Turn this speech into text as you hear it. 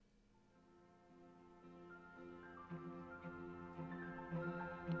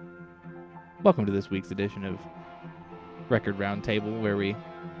Welcome to this week's edition of Record Roundtable, where we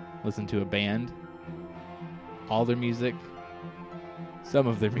listen to a band, all their music, some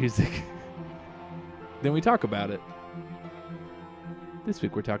of their music, then we talk about it. This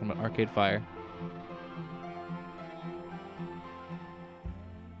week we're talking about Arcade Fire.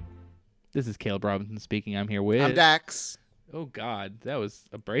 This is Caleb Robinson speaking. I'm here with... I'm Dax. Oh, God. That was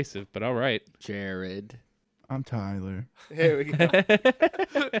abrasive, but all right. Jared. I'm Tyler. Here we go.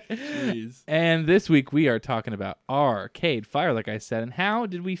 Jeez. And this week we are talking about Arcade Fire, like I said. And how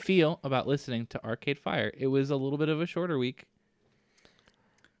did we feel about listening to Arcade Fire? It was a little bit of a shorter week.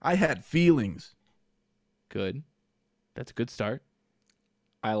 I had feelings. Good. That's a good start.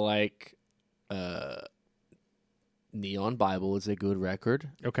 I like Neon Bible is a good record.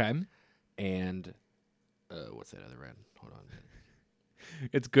 Okay. And what's that other record? Hold on.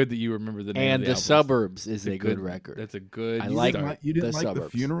 It's good that you remember the name And of the albums. Suburbs is It's a good record. That's a good I like start. You didn't The like the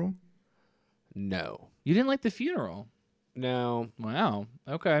Suburbs. funeral? No. You didn't like The Funeral. No. Wow.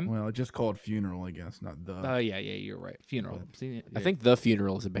 Okay. Well, it just called funeral, I guess, not the. Yeah, you're right. Funeral. See, I think The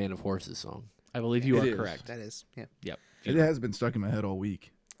Funeral is a Band of Horses song. I believe you It are is. correct. That is, yeah. Yep. It has been stuck in my head all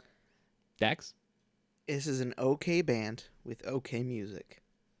week. Dax? This is an okay band with okay music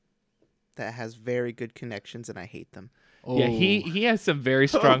that has very good connections, and I hate them. Oh. Yeah, he has some very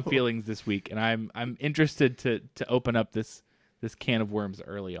strong feelings this week, and I'm interested to open up this can of worms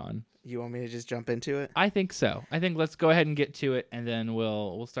early on. You want me to just jump into it? I think so. I think let's go ahead and get to it, and then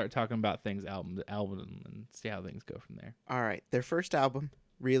we'll start talking about things album to album and see how things go from there. All right. Their first album,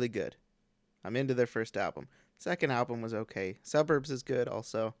 really good. I'm into their first album. Second album was okay. Suburbs is good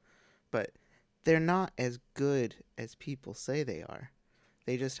also, but they're not as good as people say they are.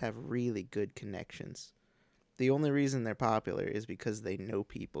 They just have really good connections. The only reason they're popular is because they know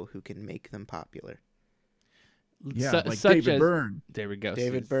people who can make them popular. Yeah, like such David as- Byrne. There we go.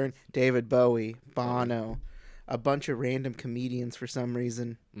 David Byrne, David Bowie, Bono, a bunch of random comedians for some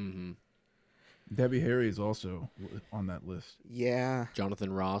reason. Mm-hmm. Debbie Harry is also on that list. Yeah,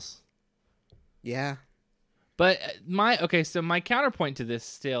 Jonathan Ross. yeah. But my counterpoint to this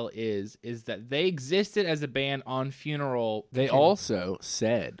still is that they existed as a band on Funeral. They also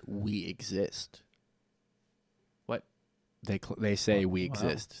said, "We exist." What? They say, Oh, "We wow.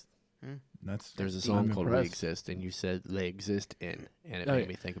 exist." That's There's a I'm song called "We impressed. Exist," and you said "they exist in," and it Oh, made yeah.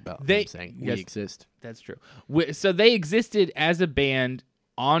 me think about They- them saying yes. "We exist." That's true. So they existed as a band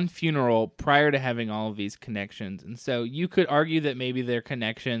on Funeral prior to having all of these connections, and so you could argue that maybe their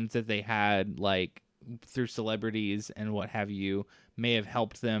connections that they had, like through celebrities and what have you, may have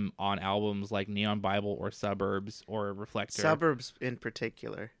helped them on albums like Neon Bible or Suburbs or Reflector. Suburbs in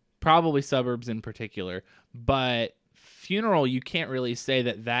particular. Probably Suburbs in particular, but Funeral, you can't really say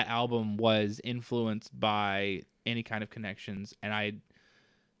that album was influenced by any kind of connections, and I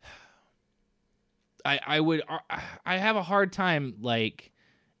have a hard time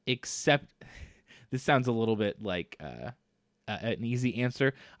accept. This sounds a little bit like an easy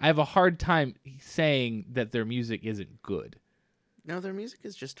answer. I have a hard time saying that their music isn't good. No, their music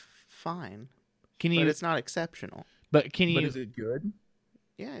is just fine, Can but you? it's not exceptional. But can But you? is it good?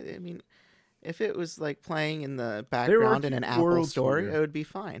 Yeah, I mean, if it was like playing in the background in an two Apple worlds store, for you. it would be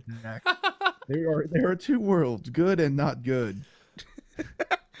fine. There are two worlds, good and not good.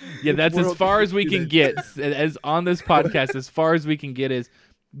 Yeah, that's as world far do as we you can think? get. As on this podcast, as far as we can get is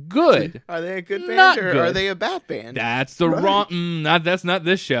good. Are they a good band Not or good. are they a bad band? That's the Right. wrong. That's not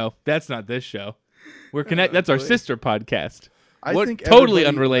this show. That's not this show. We're connect. Oh, That's our boy. sister podcast. I What think totally everybody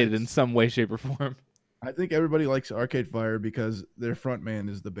unrelated in likes- some way, shape, or form. I think everybody likes Arcade Fire because their front man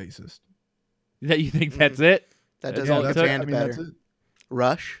is the bassist. That you think that's it? That does Yeah, make the that's- band that's better. it.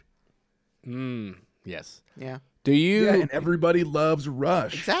 Rush. Yes. Yeah, Do you Yeah, and everybody loves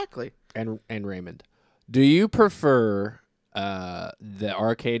Rush. exactly. and Raymond? Do you prefer the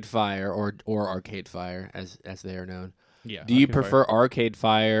Arcade Fire or Arcade Fire as they are known? Yeah. Do you Arcade Fire. prefer Arcade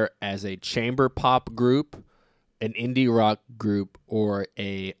Fire as a chamber pop group, an indie rock group, or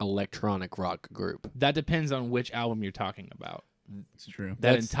a electronic rock group? That depends on which album you're talking about. It's true. That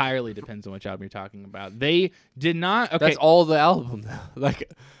That's- entirely depends on which album you're talking about. They did not. Okay. That's all the album.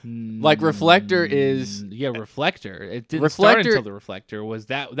 Like Reflector is Reflector. It didn't Reflector- start until the Reflector was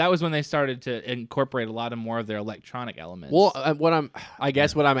that. That was when they started to incorporate a lot of more of their electronic elements. well. What I'm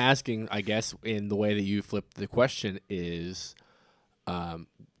asking, in the way that you flipped the question is,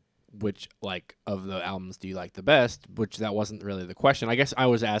 which of the albums do you like the best? Which that wasn't really the question. I guess I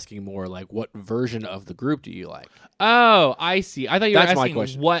was asking more like, what version of the group do you like? Oh, I see. I thought you were That's my asking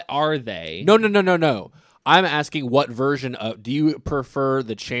question. what are they? No. I'm asking what version of. Do you prefer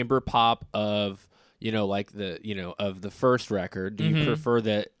the chamber pop of like of the first record, do you prefer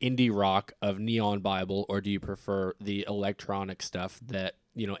the indie rock of Neon Bible, or do you prefer the electronic stuff that,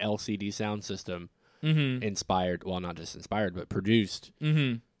 LCD Sound System inspired, well, not just inspired, but produced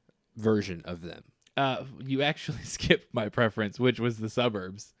version of them? You actually skipped my preference, which was the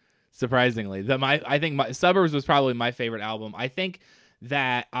Suburbs. Surprisingly, I think my Suburbs was probably my favorite album. I think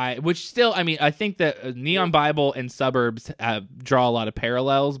that I think that Neon Bible and Suburbs draw a lot of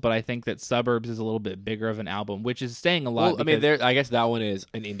parallels, but I think that Suburbs is a little bit bigger of an album, which is saying a lot. Well, I guess that one is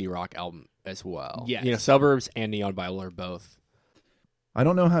an indie rock album as well. Yeah, Suburbs and Neon Bible are both. I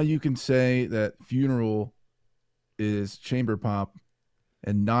don't know how you can say that Funeral is chamber pop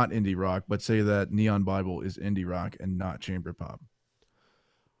and not indie rock, but say that Neon Bible is indie rock and not chamber pop.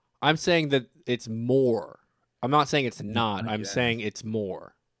 I'm saying that it's more. I'm not saying it's not. I'm saying it's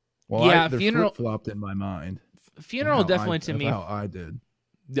more. Well, yeah, they're Funeral flip-flopped in my mind. Funeral definitely to me. How I did.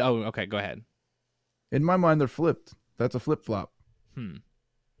 Oh, okay, go ahead. In my mind, they're flipped. That's a flip-flop. Hmm.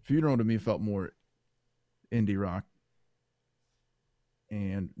 Funeral to me felt more indie rock,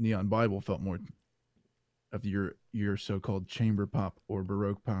 and Neon Bible felt more of your so-called chamber pop or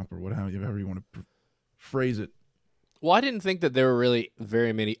baroque pop or whatever you want to phrase it. Well, I didn't think that there were really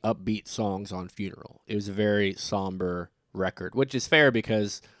very many upbeat songs on Funeral. It was a very somber record, which is fair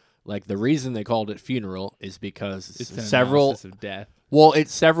because, the reason they called it Funeral is because It's an several analysis of death. Well,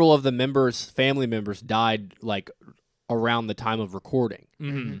 it's several of the family members died around the time of recording.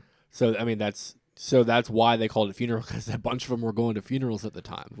 Mm-hmm. So that's why they called it Funeral, because a bunch of them were going to funerals at the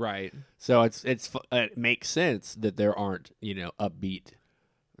time. Right. So it makes sense that there aren't upbeat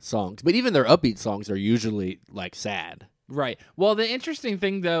songs, but even their upbeat songs are usually sad. Right. Well, the interesting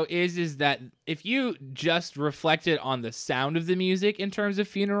thing though is that if you just reflected on the sound of the music in terms of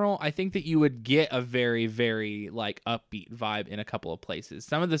Funeral, I think that you would get a very, very upbeat vibe in a couple of places.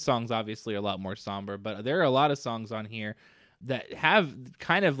 Some of the songs obviously are a lot more somber, but there are a lot of songs on here that have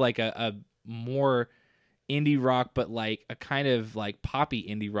kind of a more indie rock, but a kind of poppy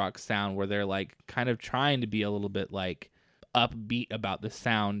indie rock sound where they're kind of trying to be a little bit upbeat about the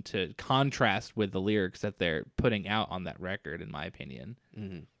sound to contrast with the lyrics that they're putting out on that record, in my opinion.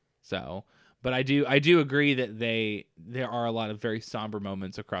 Mm-hmm. So, but I do agree that there are a lot of very somber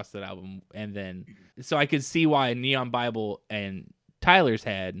moments across that album, and then so I could see why Neon Bible and Tyler's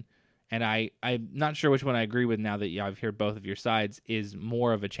Head, and I'm not sure which one I agree with now that I've heard both of your sides, is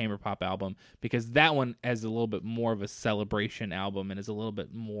more of a chamber pop album, because that one has a little bit more of a celebration album and is a little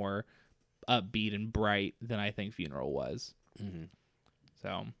bit more upbeat and bright than I think Funeral was. Mm-hmm.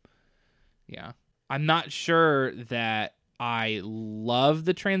 So, yeah. I'm not sure that I love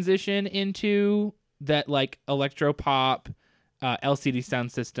the transition into that electro pop LCD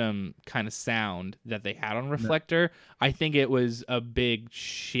Sound System kind of sound that they had on Reflector. No. I think it was a big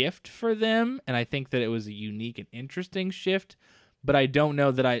shift for them, and I think that it was a unique and interesting shift, but I don't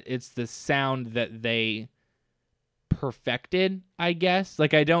know that it's the sound that they perfected, I guess.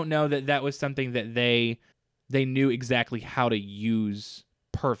 I don't know that was something that they knew exactly how to use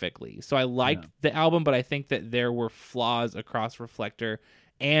perfectly. So I liked the album, but I think that there were flaws across Reflector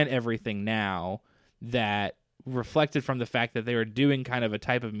and Everything Now that reflected from the fact that they were doing kind of a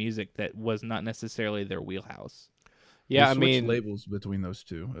type of music that was not necessarily their wheelhouse. Yeah, labels between those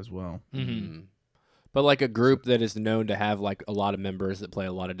two as well. Mm-hmm. But a group that is known to have a lot of members that play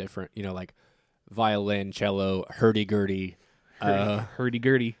a lot of different, violin, cello, hurdy-gurdy.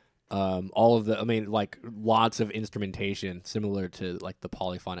 Hurdy-gurdy. All of the, lots of instrumentation, similar to the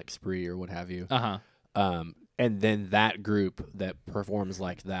Polyphonic Spree or what have you. Uh-huh. And then that group that performs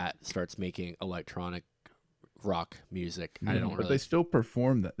like that starts making electronic rock music. But they still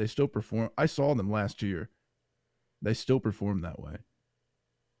perform that. They still perform. I saw them last year. They still perform that way.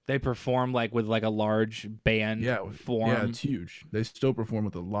 They perform with a large band form. Yeah, it's huge. They still perform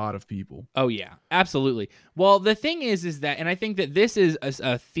with a lot of people. Oh yeah, absolutely. Well, the thing is that, and I think that this is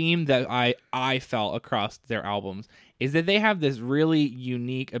a theme that I felt across their albums, is that they have this really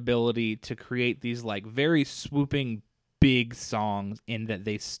unique ability to create these very swooping big songs, in that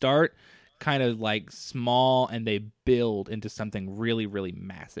they start kind of small and they build into something really, really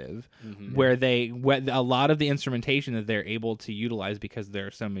massive, where a lot of the instrumentation that they're able to utilize, because there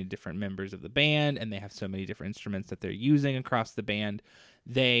are so many different members of the band and they have so many different instruments that they're using across the band,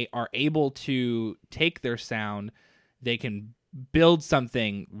 they are able to take their sound, they can build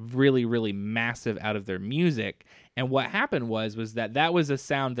something really, really massive out of their music. And what happened was that was a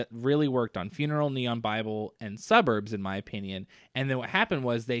sound that really worked on Funeral, Neon Bible, and Suburbs, in my opinion. And then what happened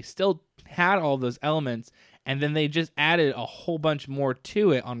was they still had all those elements, and then they just added a whole bunch more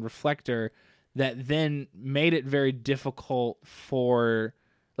to it on Reflector that then made it very difficult for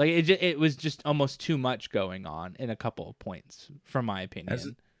Like it was just almost too much going on in a couple of points, from my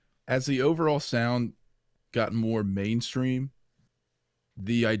opinion. As the overall sound got more mainstream,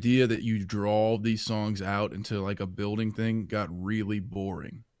 the idea that you draw these songs out into like a building thing got really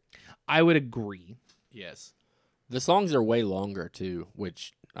boring. I would agree. Yes. The songs are way longer too,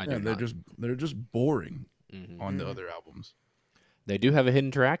 which they're just boring on the other albums. They do have a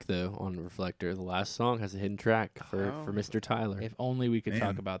hidden track though on Reflector. The last song has a hidden track for Mr. Tyler. If only we could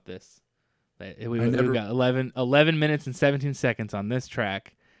talk about this. We've got 11 minutes and 17 seconds on this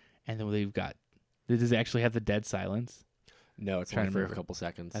track, and then we've got. Does it actually have the dead silence? No, it's only for a couple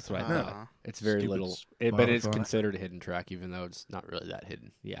seconds. That's what I thought. It's very little, but it's considered a hidden track, even though it's not really that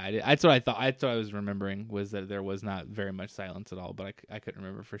hidden. Yeah, that's what I thought. That's what I was remembering, was that there was not very much silence at all, but I couldn't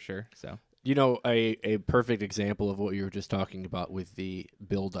remember for sure. So a perfect example of what you were just talking about with the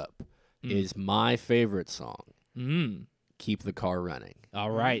build-up is my favorite song. Keep the Car Running.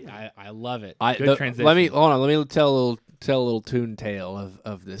 All right, I love it. Good transition. Let me tell a little tune tale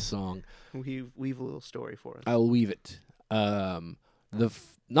of this song. Weave a little story for us. I'll weave it.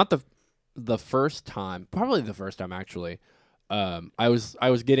 Not the first time, probably the first time actually. I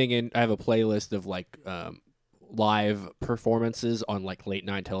was getting in. I have a playlist of like live performances on like late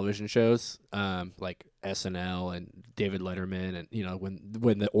night television shows, like SNL and David Letterman, and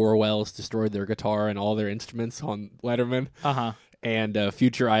when the Orwells destroyed their guitar and all their instruments on Letterman, and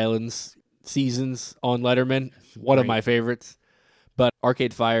Future Islands seasons on Letterman. One of my favorites. But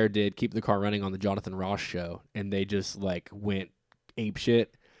Arcade Fire did Keep the Car Running on the Jonathan Ross show, and they just like went apeshit,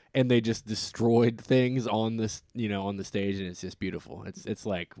 and they just destroyed things on this, on the stage, and it's just beautiful. It's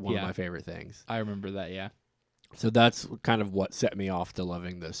like one of my favorite things. I remember that, yeah. So that's kind of what set me off to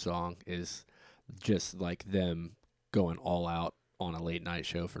loving this song, is just like them going all out on a late night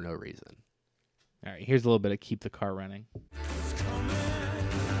show for no reason. All right, here's a little bit of Keep the Car Running.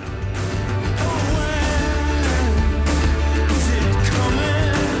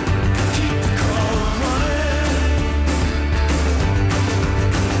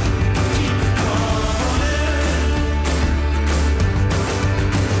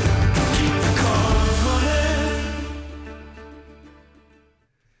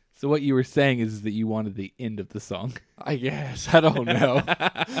 So what you were saying is that you wanted the end of the song. I guess. I don't know.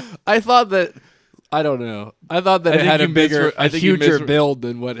 I thought that it had a huger build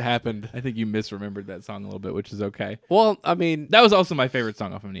than what happened. I think you misremembered that song a little bit, which is okay. Well, I mean, that was also my favorite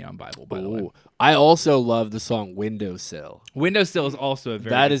song off of Neon Bible, by the way. I also love the song Windowsill. Windowsill is also a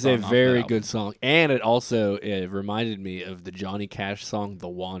very good song. And it also reminded me of the Johnny Cash song The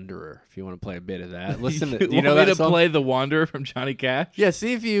Wanderer. If you want to play a bit of that. Listen to you know that song? Play The Wanderer from Johnny Cash? Yeah,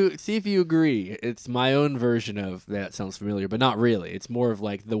 see if you agree. It's my own version of that. Sounds familiar, but not really. It's more of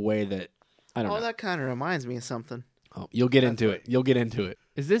like the way that I don't know. That kind of reminds me of something. Oh, you'll get into it. You'll get into it.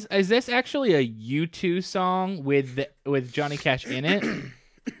 Is this actually a U2 song with Johnny Cash in it?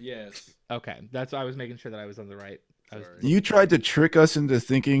 Yes. Okay, that's why I was making sure that I was on the right. You tried to trick us into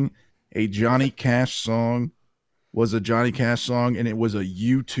thinking a Johnny Cash song was a Johnny Cash song, and it was a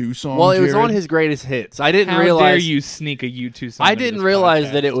U2 song. Well, it was Jared. on his greatest hits. I didn't How realize. How dare you sneak a U2 song? I didn't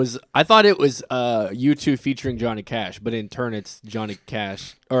realize that it was. I thought it was U2 featuring Johnny Cash, but in turn, it's Johnny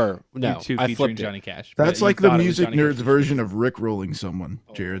Cash. Or no, U2 I featuring flipped Johnny Cash. That's like the Music Nerds version of Rickrolling someone,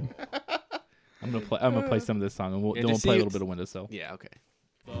 Jared. I'm gonna play some of this song, and then we'll play a little bit of Windowsill. Yeah. Okay.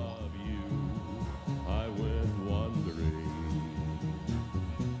 Of you, I went wandering.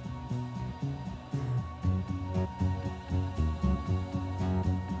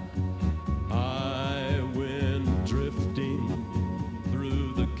 I went drifting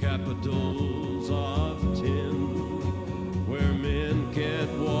through the capitals of tin, where men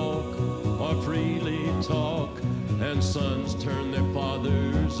can't walk or freely talk, and sons turn their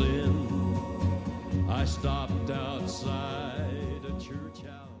fathers in. I stopped outside a church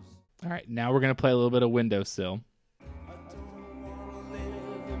house. All right, now we're gonna play a little bit of Windowsill.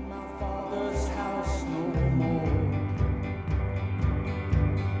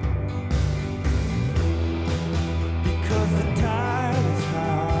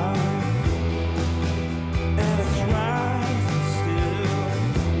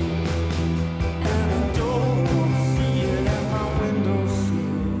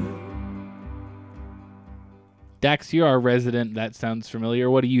 Dax, you're our resident. That sounds familiar.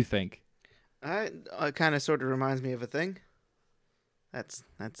 What do you think? It kind of sort of reminds me of a thing. That's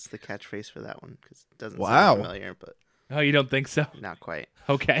the catchphrase for that one, because it doesn't sound familiar, but oh, you don't think so? Not quite.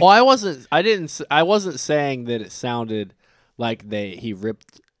 Okay. Well, I wasn't saying that it sounded like he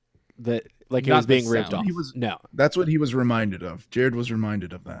ripped that, like it was being ripped off. No, that's what he was reminded of. Jared was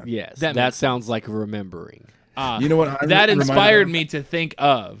reminded of that. Yes, that sounds like remembering. You know what? That reminded inspired of? me to think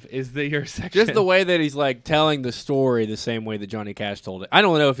of is your section. Just the way that he's like telling the story the same way that Johnny Cash told it. I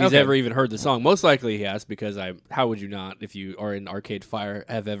don't know if he's Okay. ever even heard the song. Most likely he has, because how would you not, if you are in Arcade Fire,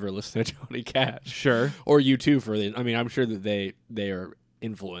 have ever listened to Johnny Cash? Sure. Or U2 for the. I mean, I'm sure that they are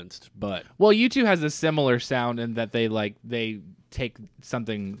influenced, but Well, U2 has a similar sound in that they take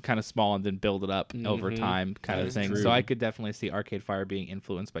something kind of small and then build it up over time, kind That of is thing. true. So I could definitely see Arcade Fire being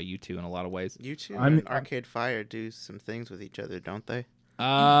influenced by U2 in a lot of ways. You two I'm- and Arcade Fire do some things with each other, don't they?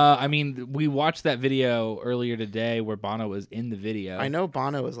 I mean, we watched that video earlier today where Bono was in the video. I know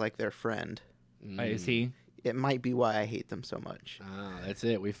Bono is like their friend. Is he? It might be why I hate them so much. That's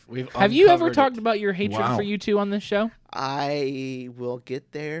it. We've Have you ever uncovered talked it. about your hatred Wow. for U2 on this show? I will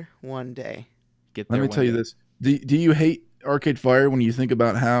get there one day. Get there. Let me one tell you day. this. Do you hate Arcade Fire when you think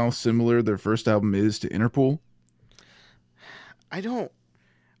about how similar their first album is to Interpol? I don't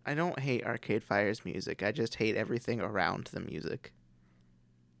hate Arcade Fire's music. I just hate everything around the music.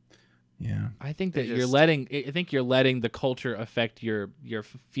 Yeah. I think that They you're just- letting. I think you're letting the culture affect your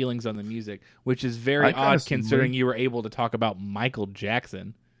feelings on the music, which is very I kinda odd see considering where- you were able to talk about Michael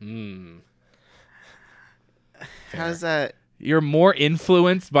Jackson. How does that? You're more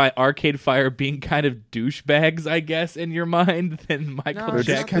influenced by Arcade Fire being kind of douchebags, I guess, in your mind than Michael No, But it's it's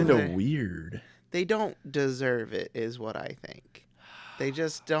not Jackson. kind that of way. weird. They don't deserve it, is what I think. They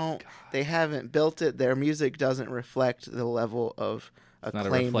just don't. They haven't built it. Their music doesn't reflect the level of not a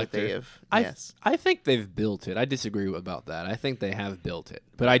acclaim that they reflector. have. I Yes. I think they've built it. I disagree about that. I think they have built it,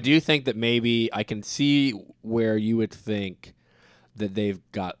 but I do think that maybe I can see where you would think that they've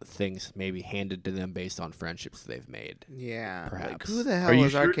got things maybe handed to them based on friendships they've made. Yeah. Like, Perhaps. who the Are hell you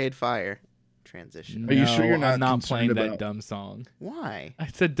is sure? Arcade Fire? Transition. Are you sure you're No, not I'm not concerned playing that about- dumb song. Why?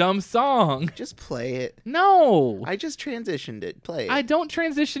 It's a dumb song. Just play it. No, I just transitioned it. Play it. I don't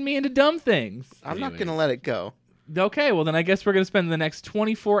transition me into dumb things. I'm not Anyway. gonna let it go. Okay, well then I guess we're gonna spend the next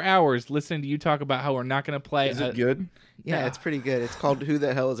 24 hours listening to you talk about how we're not gonna play. Is it good? Yeah, Yeah. it's pretty good. It's called "Who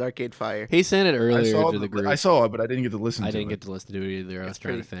the Hell is Arcade Fire?" He sent it I earlier saw, to the group. I saw it, but I didn't get to listen I to didn't it. get to listen to it either. I was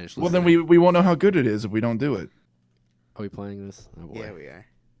trying to finish. Well, then listening. we won't know how good it is if we don't do it. Are we playing this? Oh boy, Yeah, we are.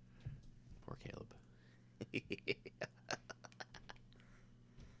 poor Caleb.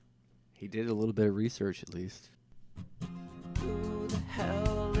 He did a little bit of research at least. Who the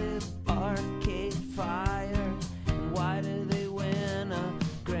hell is Arcade Fire? Why do they win a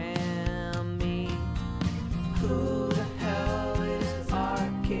Grammy? Who the hell is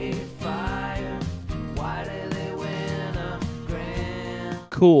Arcade Fire? Why do they win a Grammy?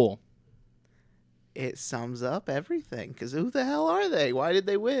 Cool. It sums up everything. Because who the hell are they? Why did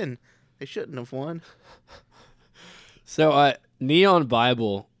they win? They shouldn't have won. So, Neon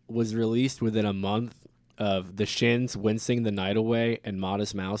Bible was released within a month of the Shins Wincing the Night Away and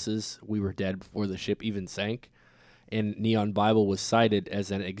Modest Mouse's We Were Dead Before the Ship Even Sank. And Neon Bible was cited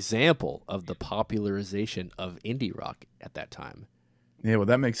as an example of the popularization of indie rock at that time. Yeah, well,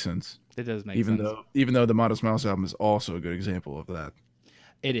 that makes sense. It does make Even sense. though the Modest Mouse album is also a good example of that.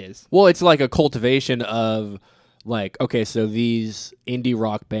 It is. Well, it's like a cultivation of, like, okay, so these indie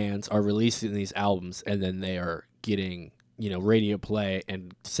rock bands are releasing these albums and then they are getting, radio play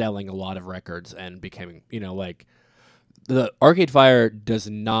and selling a lot of records and becoming, like, the Arcade Fire does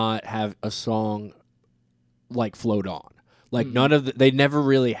not have a song like Float On. Like, none of they never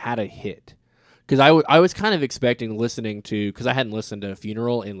really had a hit. Because I was kind of expecting listening to, because I hadn't listened to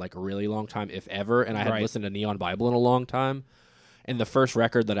Funeral in like a really long time, if ever, and I hadn't Right. listened to Neon Bible in a long time. And the first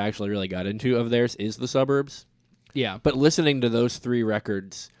record that I actually really got into of theirs is The Suburbs. Yeah. But listening to those three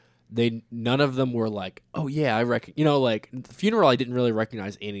records, none of them were like, oh yeah, I like Funeral. I didn't really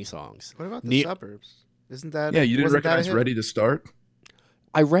recognize any songs. What about the Ne- suburbs? Isn't that? Yeah, you didn't wasn't that a recognize hit? Ready to Start?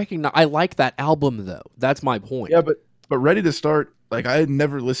 I like that album though. That's my point. Yeah, but Ready to Start, like I had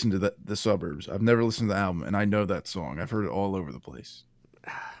never listened to the Suburbs. I've never listened to the album, and I know that song. I've heard it all over the place.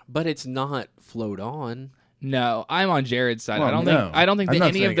 But it's not Float On. No, I'm on Jared's side. Well, I don't think I'm that not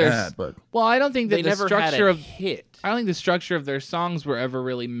any of saying their that, but well, I don't think that They the never structure had a of hit. I don't think the structure of their songs were ever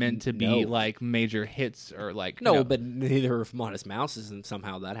really meant to be No. like major hits or like No, but neither were Modest Mouses, and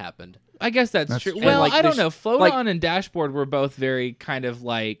somehow that happened. I guess that's That's true. true. Well, And, like, I don't the know. Float like- On and Dashboard were both very kind of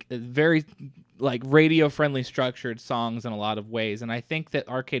like very like radio friendly structured songs in a lot of ways, and I think that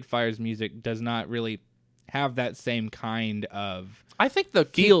Arcade Fire's music does not really have that same kind of I think the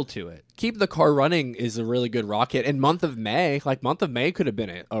feel to it. Keep the Car Running is a really good rock hit. And Month of May could have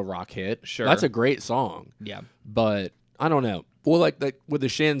been a rock hit. Sure. That's a great song. Yeah. But I don't know. Well, like with the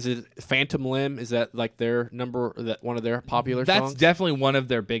Shins, is Phantom Limb, is that like their one of their popular That's songs? definitely one of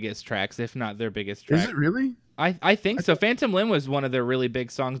their biggest tracks, if not their biggest track. is it really? I think so. Phantom Limb was one of their really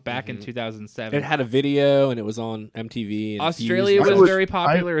big songs back in 2007. It had a video and it was on MTV. And Australia Fuse. was very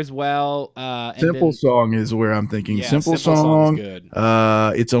popular as well. And Simple then- Song is where I'm thinking. Yeah, Simple Song's Song. good.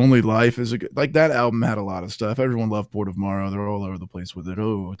 It's Only Life is a good. Like that album had a lot of stuff. Everyone loved Port of Morrow. They're all over the place with it.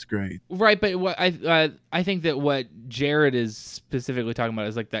 Oh, it's great. Right, but what I think that what Jared is specifically talking about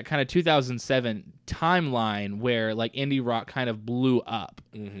is like that kind of 2007 timeline where like indie rock kind of blew up.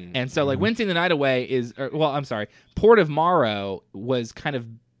 Mm-hmm. And so like Wincing the Night Away I'm sorry, Port of Morrow was kind of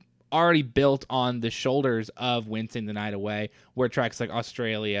already built on the shoulders of Wincing the Night Away, where tracks like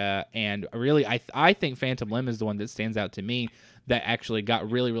Australia and really I think Phantom Limb is the one that stands out to me that actually got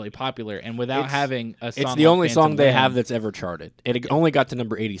really, really popular. And without having a song, It's the like only Phantom song they Limb- have that's ever charted. It only got to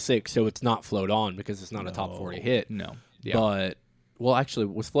number 86, so it's not Float On because it's not a top 40 hit. No. Yeah. But, well, actually,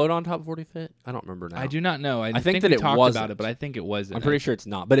 was Float On top 40 hit? I don't remember now. I do not know. I think think that we it talked wasn't. about it, but I think it wasn't. I'm pretty sure it's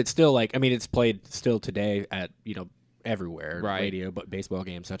not. But it's still like, I mean, it's played still today at, everywhere. Right. Radio, but baseball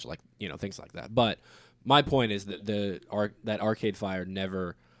games, such like, things like that. But my point is that that Arcade Fire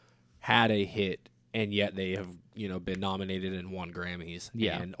never had a hit, and yet they have, been nominated and won Grammys.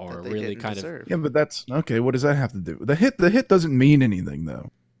 Yeah. And are that they really didn't kind deserve. Yeah, but that's okay. What does that have to do? The hit doesn't mean anything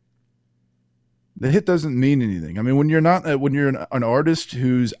though. The hit doesn't mean anything. I mean, when you're not when you're an artist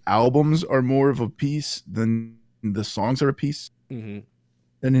whose albums are more of a piece than the songs are a piece, of.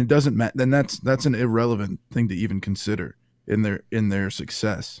 then it doesn't matter. Then that's an irrelevant thing to even consider in their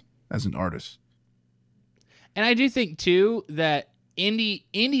success as an artist. And I do think too that indie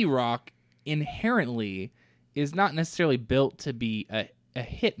rock inherently is not necessarily built to be a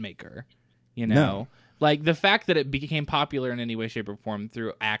hit maker, No. Like the fact that it became popular in any way, shape, or form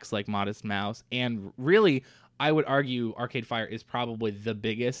through acts like Modest Mouse, and really, I would argue Arcade Fire is probably the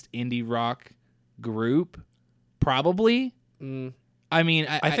biggest indie rock group. Probably. I mean,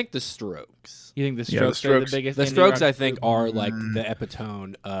 I think the Strokes. you think the Yeah, the Strokes are the Strokes- biggest. The indie Strokes, rock I think, group? are like the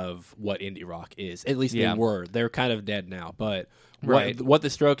epitome of what indie rock is. At least Yeah. they were. They're kind of dead now. But Right. what the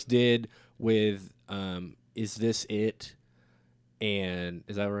Strokes did with Is This It? And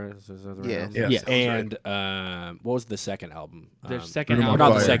is that right? Is that the right Yeah. album? Yeah. Yes. And what was the second album? Their second Room on album, not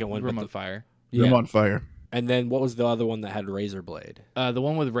the Fire. second one, Room but on Fire. Room on Fire. And then what was the other one that had Razorblade? The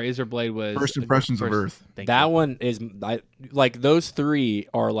one with Razorblade was First Impressions of Earth. Thank That you. one is like those three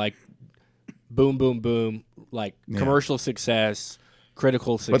are like boom, boom, boom, like Yeah. commercial success,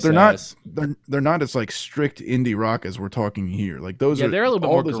 critical success. But they're not as like strict indie rock as we're talking here. Like those Yeah, are they're a little bit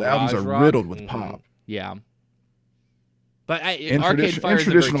all more those albums garage are rock. riddled with Mhm. pop Yeah. But and, Arcade Fire is a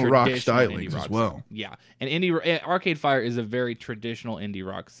very traditional rock traditional indie stylings rock as well. sound. Yeah, and Arcade Fire is a very traditional indie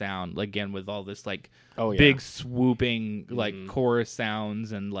rock sound. Again, with all this like Oh yeah. big swooping like Mhm. chorus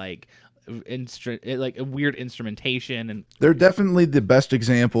sounds and like like a weird instrumentation and They're definitely the best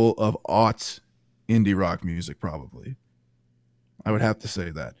example of aughts indie rock music, probably. I would have to say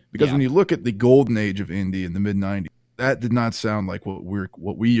that because Yeah. when you look at the golden age of indie in the mid '90s, that did not sound like what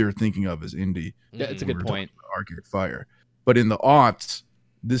we are thinking of as indie. yeah, it's a when good we're talking point. about Arcade Fire, but in the aughts,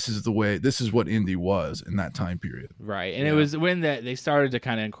 this is what indie was in that time period. Right, and Yeah. it was when they started to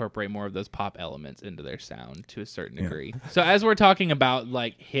kind of incorporate more of those pop elements into their sound to a certain Yeah. degree. So as we're talking about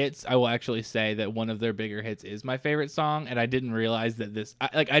like hits, I will actually say that one of their bigger hits is my favorite song, and I didn't realize that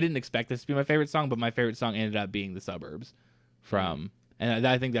I didn't expect this to be my favorite song, but my favorite song ended up being The Suburbs from. And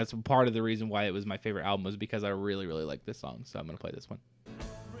I think that's part of the reason why it was my favorite album was because I really, really like this song. So I'm going to play this one.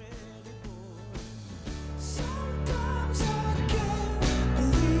 Sometimes I can't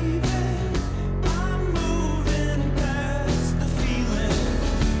believe it. I'm moving past the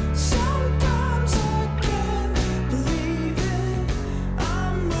feeling. Sometimes I can't believe it.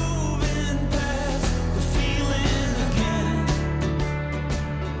 I'm moving past the feeling again.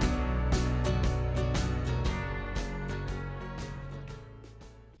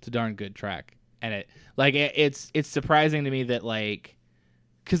 It's a darn good track. And it's surprising to me that like,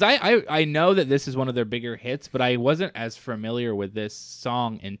 because I know that this is one of their bigger hits, but I wasn't as familiar with this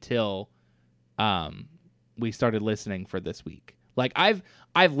song until we started listening for this week. Like I've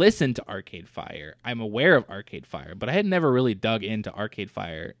listened to Arcade Fire. I'm aware of Arcade Fire, but I had never really dug into Arcade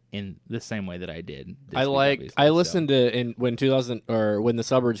Fire in the same way that I did. this week, obviously, I so. listened to when the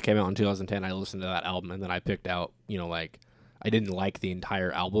Suburbs came out in 2010. I listened to that album and then I picked out like I didn't like the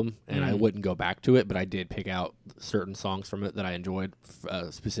entire album and I wouldn't go back to it, but I did pick out certain songs from it that I enjoyed,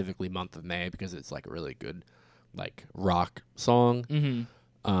 specifically Month of May because it's like a really good like rock song.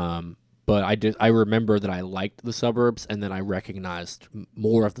 Mhm. But I remember that I liked the Suburbs, and then I recognized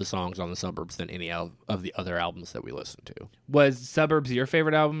more of the songs on the Suburbs than any of the other albums that we listened to. Was Suburbs your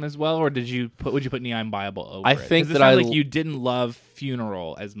favorite album as well, or would you put Neon Bible over I it? 'Cause think it that sounded I like you didn't love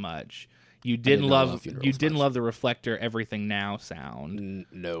Funeral as much. You did didn't not love love Funerals you didn't much. love the Reflector Everything Now sound.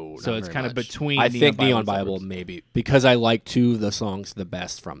 No, So not it's very kind of much. between I Neon think Bible Neon and Bible Suburbs. maybe because I like two of the songs the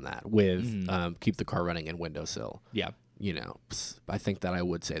best from that with Mm-hmm. Keep the Car Running and Windowsill. Yeah, You know, I think that I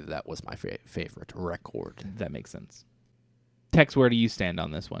would say that was my favorite record. that makes sense. Tex, where do you stand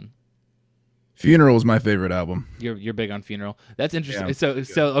on this one? Funeral is my favorite album. You're big on Funeral. That's interesting. Yeah.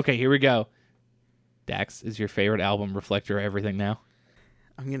 So okay, here we go. Dax, is your favorite album Reflector Everything Now?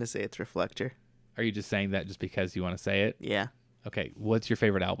 I'm gonna say it's Reflector. Are you just saying that just because you want to say it? Yeah, Okay, what's your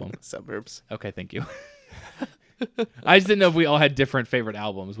favorite album? Suburbs. Okay, thank you. I just didn't know if we all had different favorite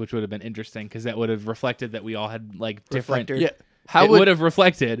albums, which would have been interesting because that would have reflected that we all had like different. Reflector. Yeah, how It would have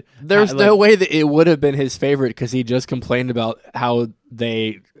reflected. There's like, no way that it would have been his favorite because he just complained about how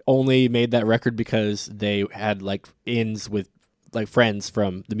they only made that record because they had like ins with like friends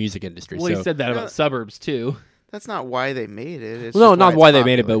from the music industry. Well, so, he said that about Suburbs too. That's not why they made it. It's no, just not it's why they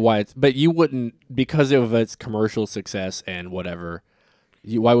made it, popular. but why it's. But you wouldn't because of its commercial success and whatever.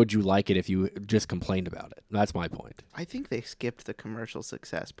 Why would you like it if you just complained about it? That's my point. I think they skipped the commercial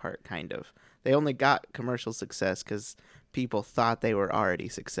success part, kind of. They only got commercial success because people thought they were already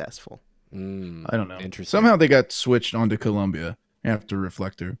successful. I don't know. Interesting. Somehow they got switched onto Columbia after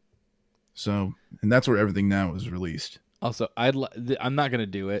Reflector. So, and that's where Everything Now was released. Also, I'm not gonna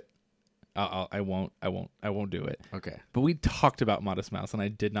do it. I won't do it. Okay. But we talked about Modest Mouse, and I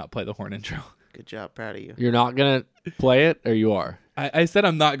did not play the horn intro. Good job, proud of you. You're not gonna play it, or you are? I said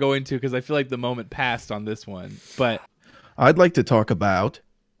I'm not going to because I feel like the moment passed on this one. But I'd like to talk about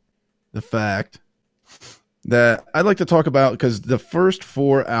the fact that because the first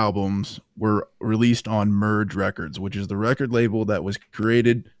 4 albums were released on Merge Records, which is the record label that was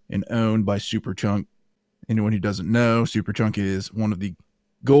created and owned by Superchunk. Anyone who doesn't know, Superchunk is one of the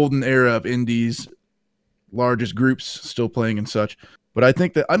golden era of indies, largest groups still playing and such. But I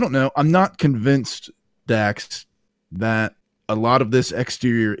think that, I don't know, I'm not convinced, Dax, that a lot of this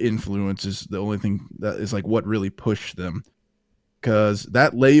exterior influence is the only thing that is like what really pushed them. Because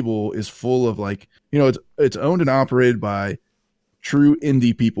that label is full of like, you know, it's owned and operated by true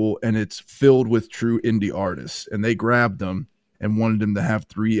indie people, and it's filled with true indie artists. And they grabbed them and wanted them to have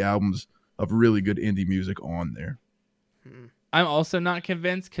 3 albums of really good indie music on there. I'm also not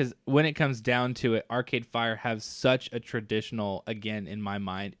convinced because when it comes down to it, Arcade Fire has such a traditional, again, in my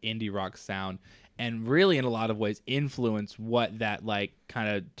mind, indie rock sound, and really in a lot of ways influence what that like kind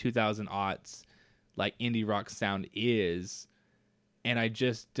of 2000 aughts like indie rock sound is. And I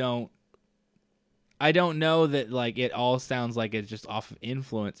don't know that like it all sounds like it's just off of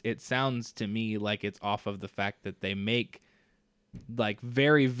influence. It sounds to me like it's off of the fact that they make like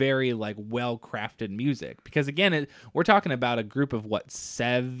very, very like well crafted music, because again we're talking about a group of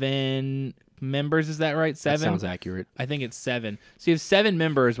 7 members, is that right? 7? That sounds accurate. I think it's 7. So you have 7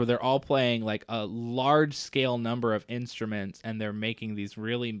 members where they're all playing like a large scale number of instruments, and they're making these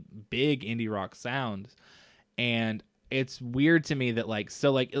really big indie rock sounds. And it's weird to me that like,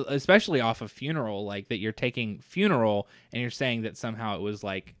 so like, especially off of Funeral, like that you're taking Funeral and you're saying that somehow it was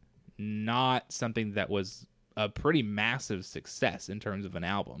like not something that was a pretty massive success in terms of an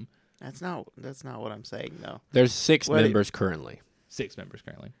album. That's not what I'm saying, though. There's 6 What- members currently. 6 members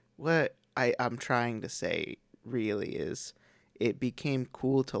currently. What I'm trying to say really is it became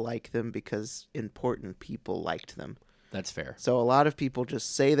cool to like them because important people liked them. That's fair. So a lot of people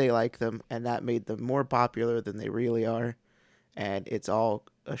just say they like them, and that made them more popular than they really are. And it's all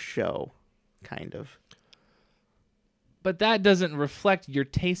a show, kind of. But that doesn't reflect your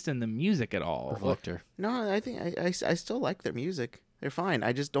taste in the music at all. Reflector. No, I think I still like their music. They're fine.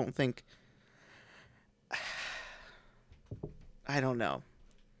 I just don't think. I don't know.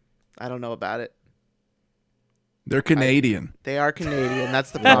 I don't know about it. They're Canadian. They are Canadian.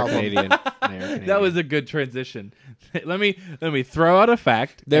 That's the They are problem. Canadian. They are Canadian. That was a good transition. let me throw out a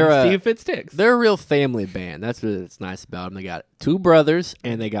fact They're and see a- if it sticks. They're a real family band. That's what's nice about them. They got 2 brothers,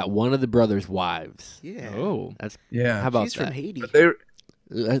 and they got one of the brothers' wives. Yeah. Oh, That's Yeah. how about She's from that? Haiti. They're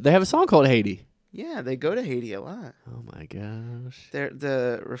They have a song called Haiti. Yeah, they go to Haiti a lot. Oh my gosh.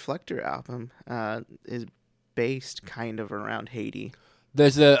 The Reflector album is based kind of around Haiti.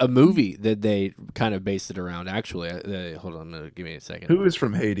 There's a movie that they kind of based it around. Actually, hold on, give me a second. who is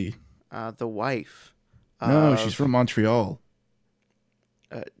from Haiti? The wife. No, of- she's from Montreal.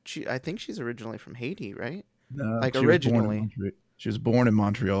 I think she's originally from Haiti, right? No, Like, she was born in originally. Montreal. She was born in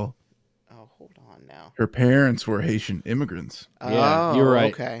Montreal. Oh, hold on now. Her parents were Haitian immigrants. Yeah, Oh, you're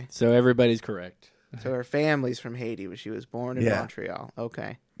right. Okay. So everybody's correct. So her family's from Haiti, but she was born in Yeah. Montreal.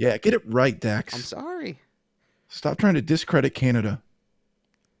 Okay. Yeah, get it right, Dax. I'm sorry. Stop trying to discredit Canada.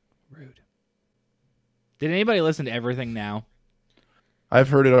 rude. Did anybody listen to Everything Now? I've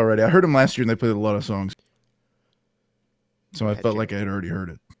heard it already. I heard them last year, and they played a lot of songs, so I Gotcha. felt like I had already heard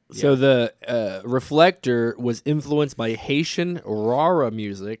it. So the Reflector was influenced by Haitian Rara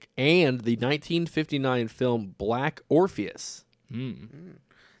music and the 1959 film Black Orpheus,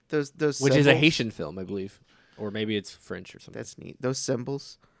 Those which is a symbols- Haitian film, I believe, or maybe it's French or something. That's neat. Those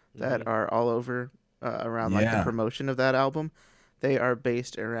symbols that are all over around like the Yeah. promotion of that album, they are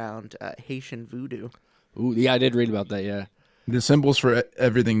based around Haitian voodoo. Ooh, yeah, I did read about that. Yeah, The symbols for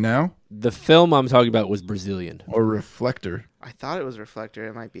Everything Now the film I'm talking about was Brazilian. or Reflector. I thought it was Reflector.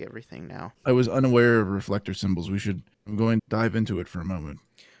 It might be Everything Now. I was unaware of Reflector symbols. I'm going to dive into it for a moment.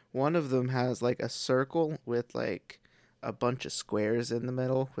 One of them has like a circle with like a bunch of squares in the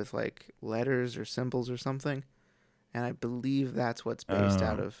middle with like letters or symbols or something. And I believe that's what's based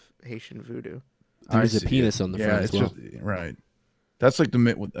out of Haitian voodoo. There's I a see penis it. on the yeah, front it's as well. just right. That's like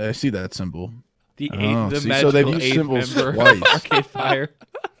I see that symbol. The Oh, eighth, the see, magical so they've used eighth symbols member, twice. Arcade Fire.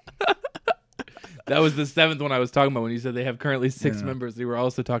 That was the seventh one I was talking about when you said they have currently 6 Yeah. members. You were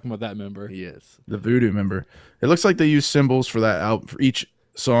also talking about that member. Yes. The voodoo member. It looks like they used symbols for that album. For each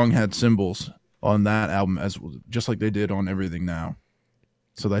song had symbols on that album, just like they did on Everything Now.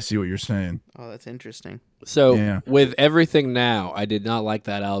 So I see what you're saying. Oh, that's interesting. So Yeah. with Everything Now, I did not like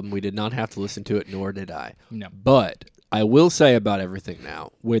that album. We did not have to listen to it, nor did I. No. But I will say about Everything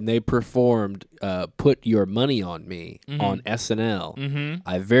Now, when they performed "Put Your Money on Me" on SNL,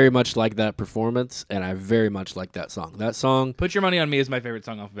 I very much like that performance, and I very much like that song. That song, Put Your Money on Me is my favorite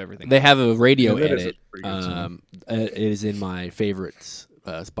song off of everything. they have a radio Yeah, that is a edit. pretty good song. It is in my favorites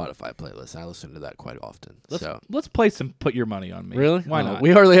Spotify playlist. I listen to that quite often. Let's play some Put Your Money on Me. Really? Why Oh, not?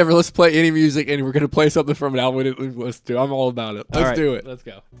 We hardly ever let's play any music, and we're gonna play something from an album we didn't listen to. I'm all about it. All Let's right, do it. Let's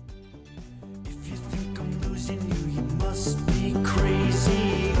go. If you think I'm losing you, you must be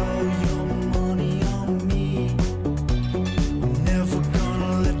crazy. All your money on me. I'm never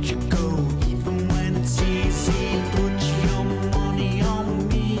gonna let you go, even when it's easy. Put your money on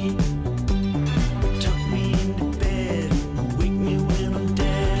me. Tuck me into bed, wake me when I'm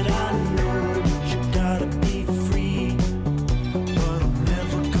dead. I know that you gotta be free, but I'm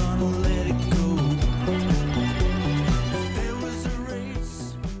never gonna let it go. If there was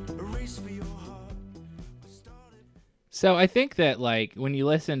a race for your heart, I started. So I think that like when you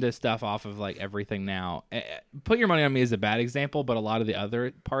listen to stuff off of like Everything Now, Put Your Money on Me is a bad example, but a lot of the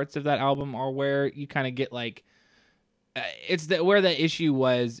other parts of that album are where you kind of get like it's that where the issue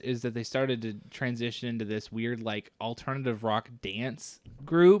is that they started to transition into this weird like alternative rock dance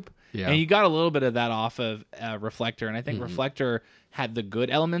group. Yeah. And you got a little bit of that off of Reflector, and I think Reflector had the good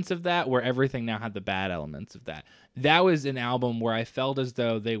elements of that, where Everything Now had the bad elements of that. That was an album where I felt as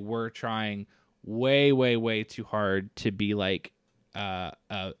though they were trying way too hard to be like an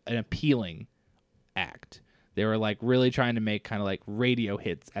appealing act. They were like really trying to make kind of like radio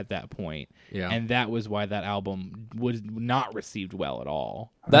hits at that point. Yeah. And that was why that album was not received well at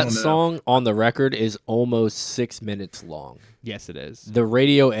all. That don't know. song on the record is almost 6 minutes long. Yes, it is. The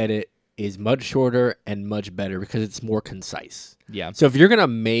radio edit is much shorter and much better because it's more concise. Yeah. So if you're gonna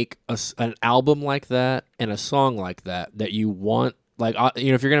make an album like that and a song like that you want, like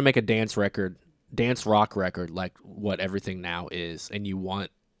if you're gonna make a dance rock record like what Everything Now is, and you want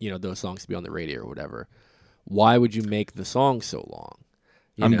those songs to be on the radio or whatever, why would you make the song so long?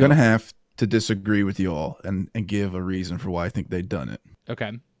 I'm going to have to disagree with you all and give a reason for why I think they've done it.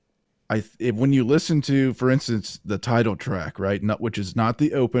 Okay. When you listen to, for instance, the title track, right, which is not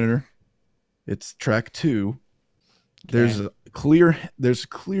the opener, it's track 2. There's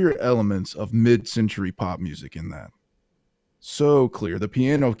clear elements of mid-century pop music in that. So clear. The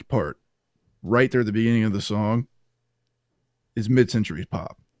piano part, right there at the beginning of the song, is mid-century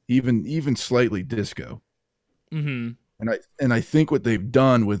pop, even slightly disco. Mm-hmm. And I think what they've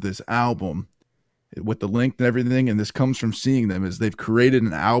done with this album, with the length and everything, and this comes from seeing them, is they've created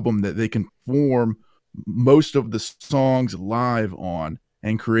an album that they can perform most of the songs live on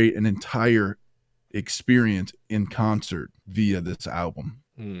and create an entire experience in concert via this album.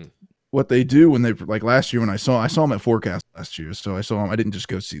 What they do when they, like last year when I saw them at Forecast last year, so I saw them. I didn't just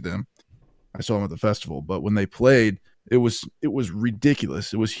go see them. I saw them at the festival, but when they played, it was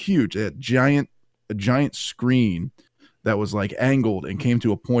ridiculous. It was huge. They had a giant screen that was like angled and came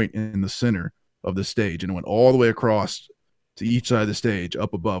to a point in the center of the stage and went all the way across to each side of the stage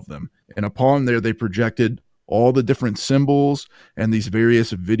up above them. And upon there, they projected all the different symbols and these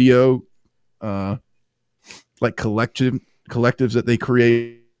various video, like collectives that they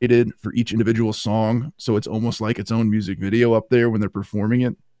created for each individual song. So it's almost like its own music video up there when they're performing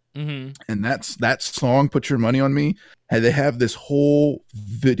it. Mm-hmm. And that song, Put Your Money on Me, they have this whole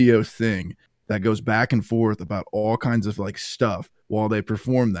video thing that goes back and forth about all kinds of like stuff while they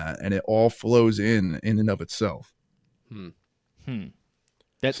perform that, and it all flows in and of itself.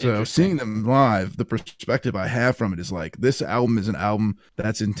 That's So interesting. seeing them live, the perspective I have from it is like, this album is an album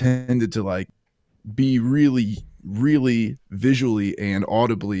that's intended to like be really, really visually and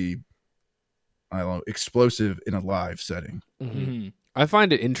audibly, I don't know, explosive in a live setting. I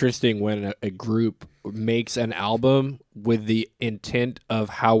find it interesting when a group makes an album with the intent of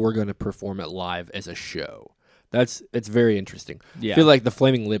how we're going to perform it live as a show. It's very interesting. Yeah. I feel like the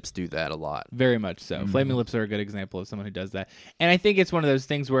Flaming Lips do that a lot. Very much so. Flaming Lips are a good example of someone who does that. And I think it's one of those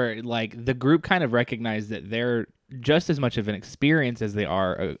things where like the group kind of recognize that they're just as much of an experience as they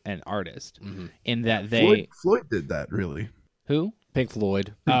are an artist in that they Floyd did that, really. Who? Pink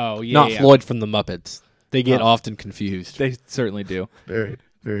Floyd. Oh, yeah. Not yeah. Floyd from the Muppets. They get Oh. often confused. They certainly do. Very,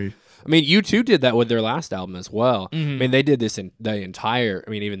 very. I mean, U2 did that with their last album as well. Mhm. I mean, they did this in the entire.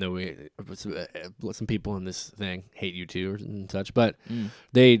 I mean, even though some people in this thing hate U2 and such, but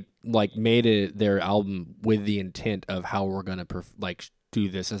they like made it their album with the intent of how we're gonna do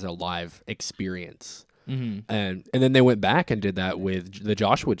this as a live experience. And then they went back and did that with the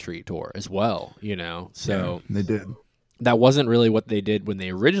Joshua Tree tour as well. You know, so They did. that wasn't really what they did when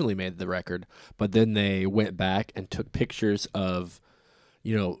they originally made the record, but then they went back and took pictures of,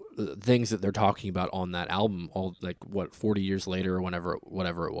 you know, things that they're talking about on that album, all like 40 years later or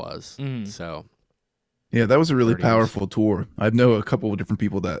whatever it was. So Yeah, that was a really 30 years. powerful tour. I know a couple of different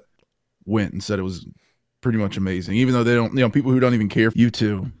people that went and said it was pretty much amazing. Even though they don't, people who don't even care for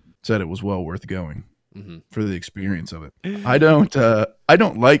U2 said it was well worth going for the experience of it. I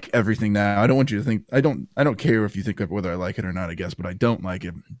don't like everything now. I don't want you to think, I don't care if you think whether I like it or not, I guess, but I don't like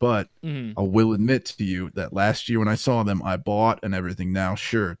it. But I will admit to you that last year when I saw them, I bought an Everything Now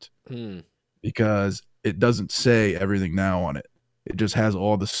shirt because it doesn't say Everything Now on it. It just has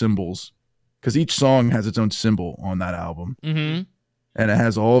all the symbols, because each song has its own symbol on that album. And it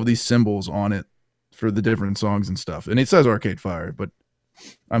has all of these symbols on it for the different songs and stuff. And it says Arcade Fire, but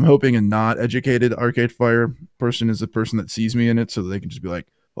I'm hoping a not educated Arcade Fire person is the person that sees me in it, so that they can just be like,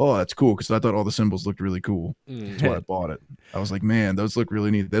 oh, that's cool, because I thought all the symbols looked really cool. That's why I bought it. I was like, man, those look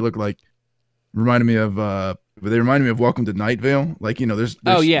really neat. They look like, reminded me of Welcome to Night Vale. Like, there's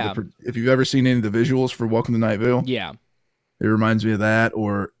Oh, yeah. If you've ever seen any of the visuals for Welcome to Night Vale, Yeah. it reminds me of that.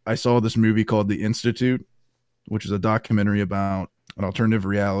 Or I saw this movie called The Institute, which is a documentary about an alternative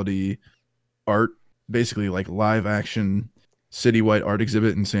reality art, basically like live action citywide art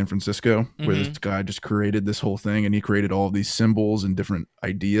exhibit in San Francisco, where this guy just created this whole thing, and he created all of these symbols and different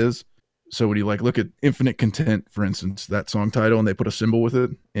ideas. So when you look at Infinite Content, for instance, that song title, and they put a symbol with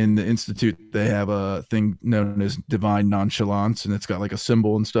it, in the Institute they have a thing known as Divine Nonchalance, and it's got like a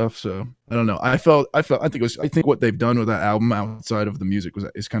symbol and stuff. So I don't know. I think what they've done with that album outside of the music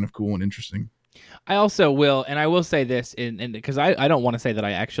is kind of cool and interesting. I also will, and I will say this, and because I don't want to say that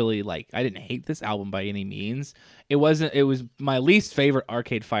I actually I didn't hate this album by any means. It was my least favorite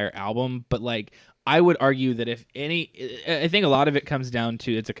Arcade Fire album, but I would argue that I think a lot of it comes down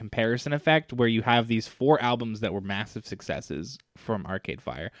to it's a comparison effect where you have these 4 albums that were massive successes from Arcade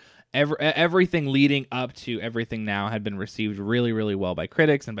Fire. Everything leading up to Everything Now had been received really, really well by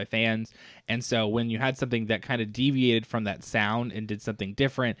critics and by fans, and so when you had something that kind of deviated from that sound and did something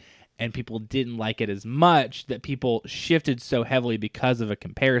different, and people didn't like it as much, that people shifted so heavily because of a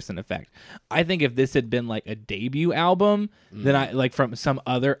comparison effect. I think if this had been a debut album, then I from some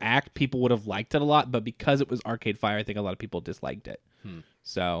other act, people would have liked it a lot. But because it was Arcade Fire, I think a lot of people disliked it.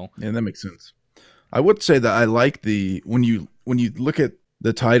 So yeah, that makes sense. I would say that I like when you look at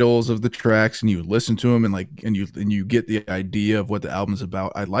the titles of the tracks and you listen to them and you get the idea of what the album's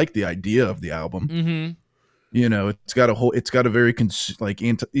about. I like the idea of the album. It's got a very it's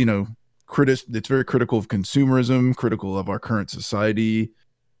very critical of consumerism, critical of our current society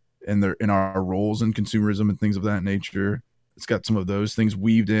and our roles in consumerism and things of that nature. It's got some of those things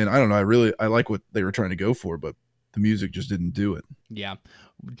weaved in. I don't know. I like what they were trying to go for, but the music just didn't do it. yeah,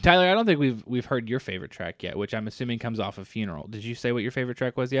 Tyler, I don't think we've heard your favorite track yet, which I'm assuming comes off of Funeral. Did you say what your favorite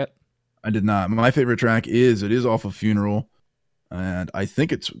track was yet? I did not. My favorite track is off of Funeral, and I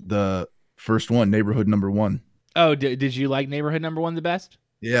think it's the first one, Neighborhood Number 1. Oh, did you like Neighborhood Number 1 the best?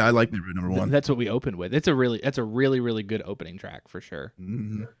 Yeah, I like Neighborhood Number 1. That's what we opened with. That's a really, really good opening track for sure.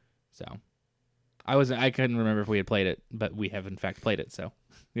 Mm-hmm. So I couldn't remember if we had played it, but we have in fact played it, so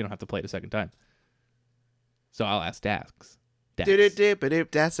we don't have to play it a second time. So I'll ask Dax.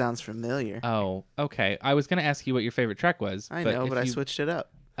 That sounds familiar. Oh, okay. I was gonna ask you what your favorite track was. I know, but I switched it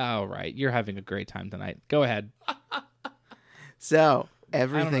up. Oh, right. You're having a great time tonight. Go ahead. So I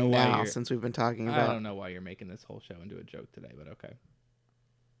Everything don't know why Now, you're- since we've been talking I about don't know why you're making this whole show into a joke today, but okay.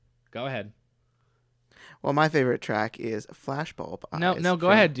 Go ahead. Well, my favorite track is Flashbulb Eyes. No, go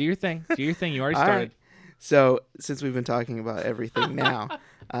from- ahead. Do your thing. Do your thing. You already All started. right. So, since we've been talking about Everything Now,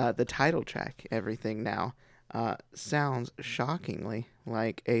 the title track, Everything Now, sounds shockingly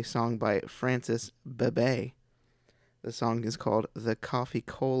like a song by Francis Bebey. The song is called The Coffee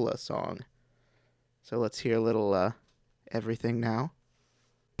Cola Song. So, let's hear a little Everything Now.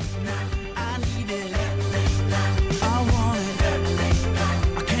 I need it. I want it.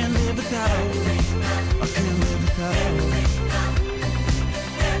 I can't live without it. I can't live without it.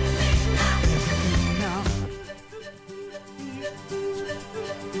 Everything now.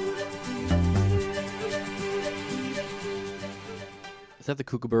 Is that the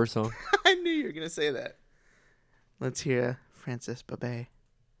Kookaburra song? I knew you were going to say that. Let's hear Francis Bebey.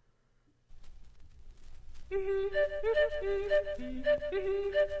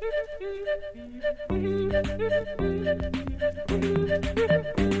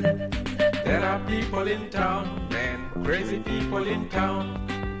 There are people in town, men, crazy people in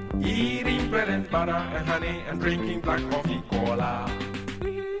town, eating bread and butter and honey and drinking black coffee cola.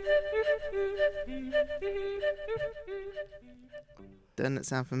 Doesn't it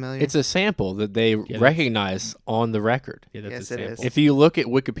sound familiar? It's a sample that they recognize on the record. Yeah, that's Yes, a it sample. is. If you look at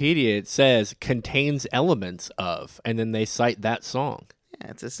Wikipedia, it says contains elements of, and then they cite that song.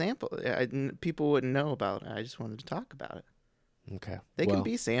 Yeah, it's a sample. People wouldn't know about it. I just wanted to talk about it. Okay. They well, can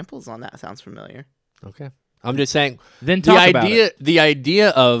be samples on that. Sounds familiar. Okay. I'm just saying Then the talk about idea it. the idea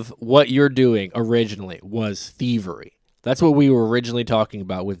of what you're doing originally was thievery. That's what we were originally talking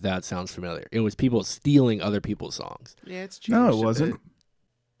about with That Sounds Familiar. It was people stealing other people's songs. Yeah, it's changed. No, it a wasn't. bit.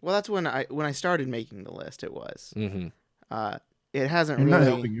 Well, that's when I started making the list. It was. Mm-hmm. It hasn't You're not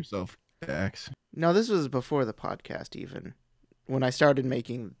really. helping yourself, Dax. No, this was before the podcast. Even when I started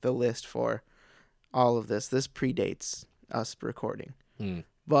making the list for all of this, this predates us recording. Mm.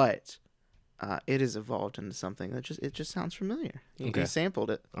 But it has evolved into something that just sounds familiar. He Okay. sampled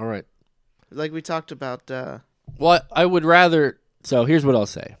it, All right. like we talked about. Well, I would rather. So here's what I'll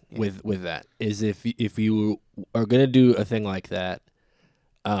say Yeah. with that is if you are gonna do a thing like that,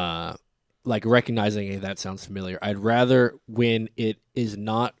 like recognizing hey, that sounds familiar, I'd rather when it is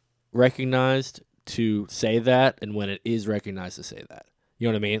not recognized to say that, and when it is recognized to say that. You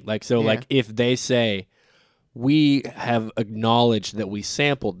know what I mean? Like so, Yeah. like if they say we have acknowledged that we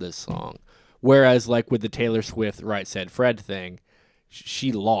sampled this song, whereas like with the Taylor Swift Right Said Fred thing,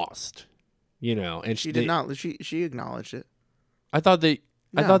 she lost. You know, and She did not. She acknowledged it. I thought that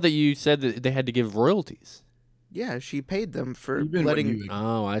No. you said that they had to give royalties. Yeah, she paid them for Even when letting. you-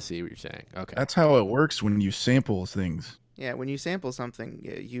 Oh, I see what you're saying. Okay. That's how it works when you sample things. Yeah, when you sample something,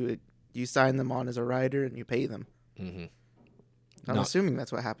 you sign them on as a writer and you pay them. Mm-hmm. I'm Not- assuming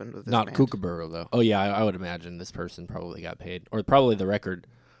that's what happened with this Not band. Kookaburra though. Oh yeah, I would imagine this person probably got paid, or probably the record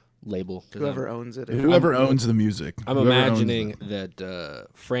label. 'cause Whoever owns it. Whoever owns the music. I'm Whoever owns imagining the- that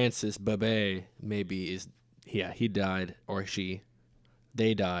Francis Bebey maybe is he died or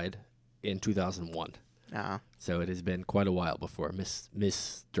they died in 2001. Nah. So it has been quite a while before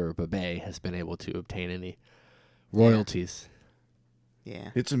Mr. Bebey has been able to obtain any royalties.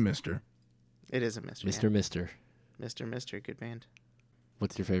 Yeah, It's a mister. it is a mystery. Mister. Good band.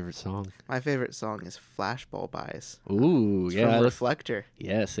 What's your favorite song? My favorite song is Flashbulb Eyes. Ooh, It's yeah. from that's- Reflector.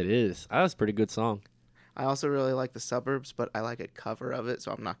 Yes, it is. That was a pretty good song. I also really like The Suburbs, but I like a cover of it,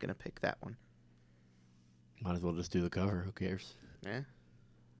 so I'm not going to pick that one. Might as well just do the cover. Who cares? Yeah.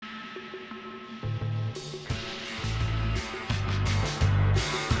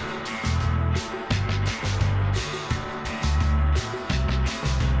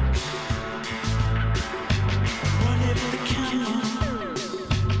 Whatever the camera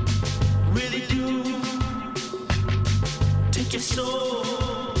really do, take your soul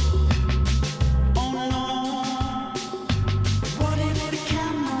on and on. Whatever the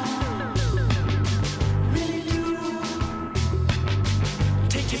camera really do,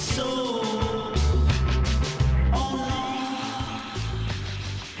 take your soul on and on.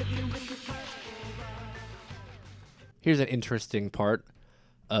 Here's an interesting part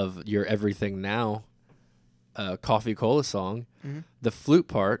of your Everything Now Coffee Cola song. Mhm. The flute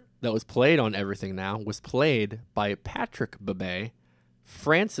part that was played on Everything Now was played by Patrick Bebey,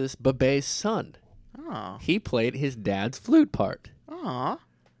 Francis Bebey's son. Aw. He played his dad's flute part. Aw.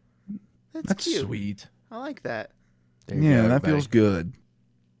 That's cute. sweet. I like that. There you Yeah, go, that everybody. feels good.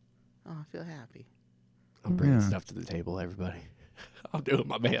 Oh, I feel happy. I'm bringing Yeah. stuff to the table, everybody. I'll do it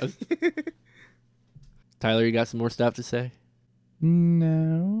my best. Tyler, you got some more stuff to say?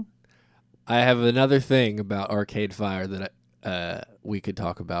 No. I have another thing about Arcade Fire that we could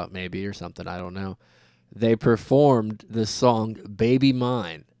talk about maybe or something. I don't know. They performed the song Baby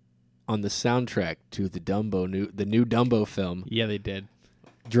Mine on the soundtrack to the new Dumbo film, Yeah, they did.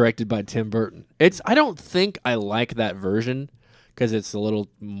 directed by Tim Burton. I don't think I like that version because it's a little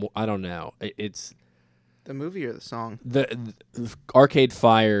more, I don't know. It's The movie or the song? the Arcade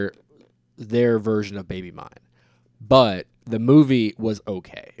Fire, their version of Baby Mine. But the movie was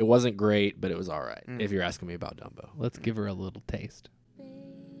okay. It wasn't great, but it was all right, if you're asking me about Dumbo. Let's give her a little taste.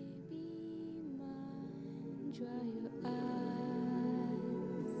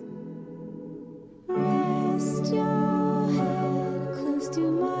 Rest your head close to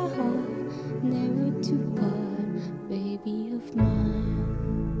my heart, never to part, baby of mine.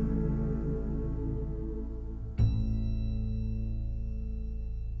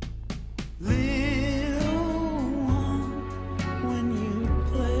 Little one, when you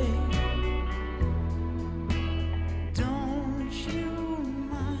play, don't you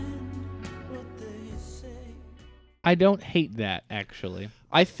mind what they say? I don't hate that, actually.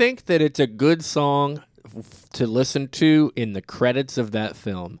 I think that it's a good song to listen to in the credits of that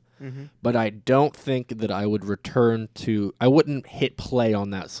film, but I don't think that I would I wouldn't hit play on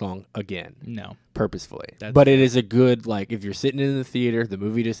that song again. No. Purposefully. That's But it is a good, like, if you're sitting in the theater, the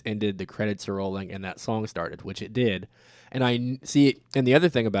movie just ended, the credits are rolling, and that song started, which it did. And and the other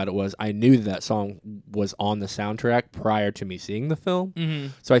thing about it was I knew that song was on the soundtrack prior to me seeing the film. Mm-hmm.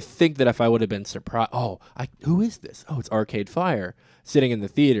 So I think that if I would have been surprised, who is this? Oh, it's Arcade Fire. Sitting in the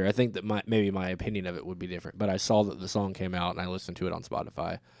theater, I think that maybe my opinion of it would be different. But I saw that the song came out, and I listened to it on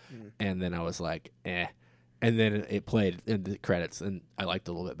Spotify, and then I was like, eh. And then it played in the credits, and I liked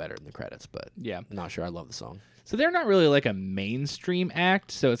it a little bit better in the credits, but Yeah. I'm not sure I love the song. So they're not really like a mainstream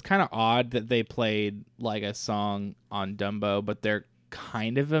act, so it's kind of odd that they played like a song on Dumbo, but they're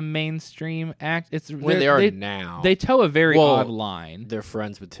kind of a mainstream act. Where they are now. They toe a very Well, odd line. They're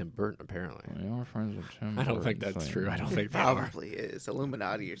friends with Tim Burton, apparently. They are friends with Tim I don't think Burton, that's so true. I don't think they are. Probably is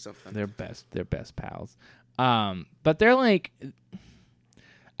Illuminati or something. They're best pals. But they're like,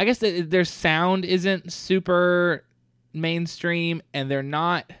 I guess their sound isn't super mainstream, and they're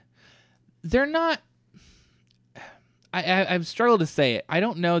not. I've struggled to say it. I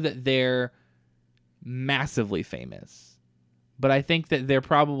don't know that they're massively famous, but I think that they're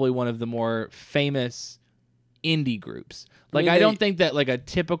probably one of the more famous indie groups. Like, I don't think that like a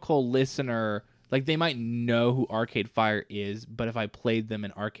typical listener, like, they might know who Arcade Fire is, but if I played them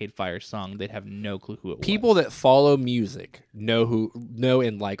an Arcade Fire song, they'd have no clue who it was. People that follow music know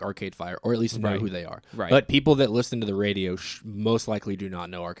and like Arcade Fire, or at least know Right. who they are. Right. But people that listen to the radio most likely do not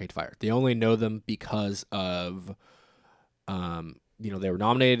know Arcade Fire. They only know them because of, they were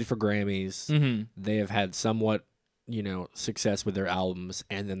nominated for Grammys. Mhm. They have had somewhat, success with their albums,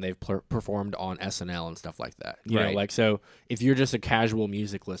 and then they've performed on SNL and stuff like that. Right. So if you're just a casual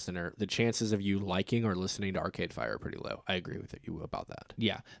music listener, the chances of you liking or listening to Arcade Fire are pretty low. I agree with you about that.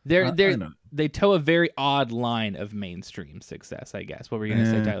 Yeah, I know. they toe a very odd line of mainstream success, I guess. What were you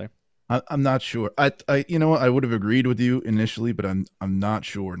gonna say, Yeah. Tyler? I'm not sure. I you know what? I would have agreed with you initially, but I'm not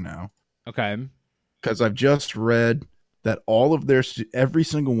sure now Okay. because I've just read that all of every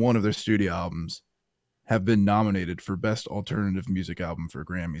single one of their studio albums have been nominated for Best Alternative Music Album for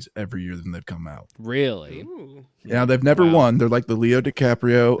Grammys every year that they've come out. Really? Ooh. Now they've never Wow. won. They're like the Leo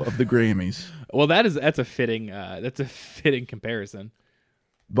DiCaprio of the Grammys. Well, that's a fitting comparison.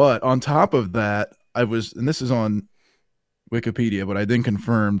 But on top of that, and this is on Wikipedia, but I then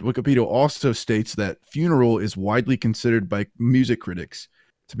confirmed, Wikipedia also states that Funeral is widely considered by music critics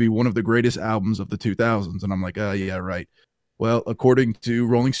to be one of the greatest albums of the 2000s. And I'm like, yeah, right. Well, according to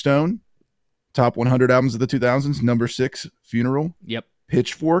Rolling Stone, top 100 albums of the 2000s, number 6, Funeral. Yep.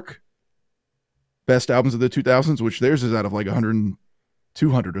 Pitchfork, best albums of the 2000s, which theirs is out of like 100 and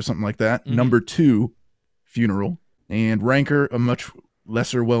 200 or something like that. Mhm. Number 2, Funeral. And Ranker, a much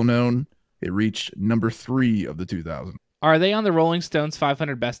lesser well-known, it reached number 3 of the 2000s. Are they on the Rolling Stones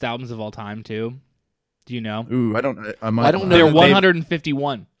 500 best albums of all time too? Do you know? Ooh, I don't know. I don't know They're that they've-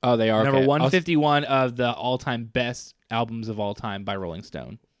 151. Oh, they are. Number okay. 151 of the all-time best albums of all time by Rolling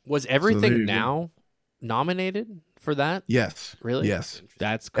Stone. Was there you Everything go. Now nominated for that? Yes. Really? Yes.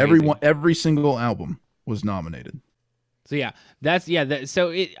 That's crazy. Every single album was nominated. So yeah,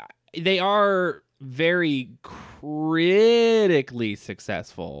 they are very critically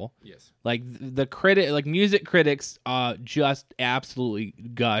successful. Yes. Like music critics just absolutely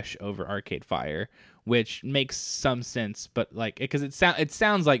gush over Arcade Fire, which makes some sense, but like because it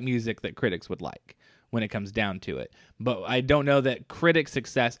sounds like music that critics would like when it comes down to it. But I don't know that critic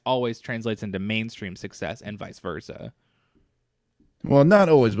success always translates into mainstream success and vice versa. Well, not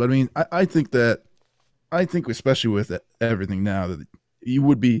always, but I mean, I think especially with everything now that it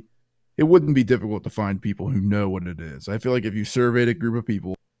wouldn't be difficult to find people who know what it is. I feel like if you surveyed a group of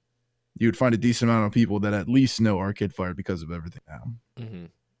people you would find a decent amount of people that at least know Arcade Fire because of Everything Now. Mm-hmm.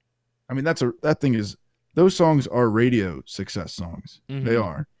 I mean, those songs are radio success songs. Mhm. They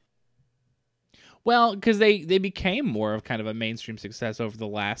are. Well, because they became more of kind of a mainstream success over the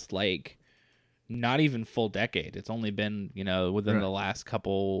last, like, not even full decade. It's only been, within the last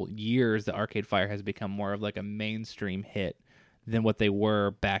couple years that Arcade Fire has become more of like a mainstream hit than what they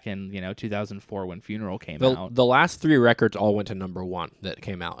were back in, 2004 when Funeral came out. The last 3 records all went to number 1 that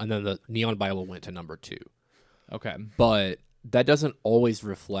came out, and then the Neon Bible went to number 2. Okay. But that doesn't always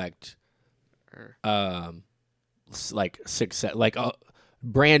reflect like success. Like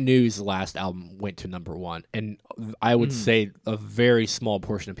Brand New's last album went to number 1, and I would say a very small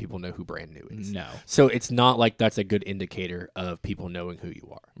portion of people know who Brand New is. No. So it's not like that's a good indicator of people knowing who you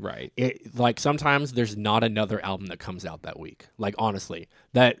are. Right. Like sometimes there's not another album that comes out that week. Like honestly,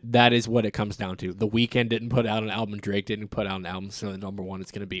 that is what it comes down to. The Weeknd didn't put out an album, Drake didn't put out an album, so the number 1 is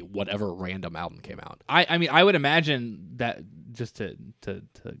going to be whatever random album came out. I mean, I would imagine that, just to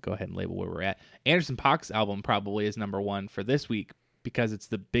go ahead and label where we're at, Anderson .Paak's album probably is number 1 for this week, because it's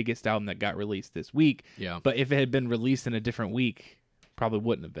the biggest album that got released this week. Yeah. But if it had been released in a different week, probably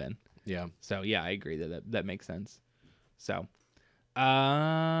wouldn't have been. Yeah. So yeah, I agree that makes sense. So,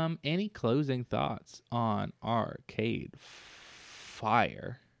 any closing thoughts on Arcade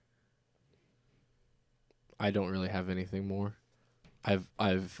Fire? I don't really have anything more.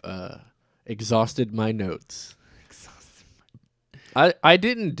 I've exhausted my notes. I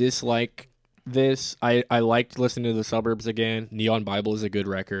didn't dislike this. I liked listening to The Suburbs again. Neon Bible is a good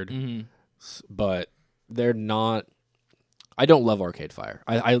record, but they're not. I don't love Arcade Fire.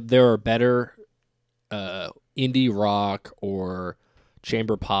 There are better indie rock or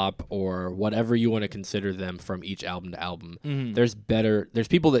chamber pop or whatever you want to consider them from each album to album. There's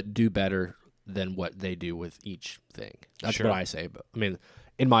people that do better than what they do with each thing. That's Sure. what I say. But I mean,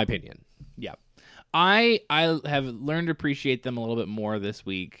 in my opinion, Yeah. I have learned to appreciate them a little bit more this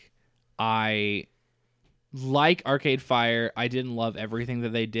week. I like Arcade Fire. I didn't love everything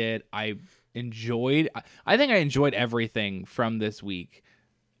that they did. I think I enjoyed everything from this week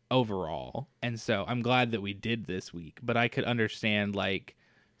overall. And so I'm glad that we did this week, but I could understand like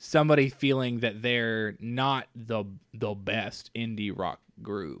somebody feeling that they're not the best indie rock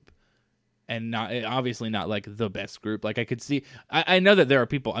group. And obviously not like the best group. Like I could see, I know that there are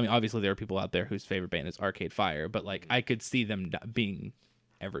people. I mean, obviously there are people out there whose favorite band is Arcade Fire, but like I could see them being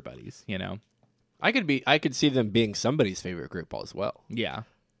everybody's. I could see them being somebody's favorite group as well. Yeah.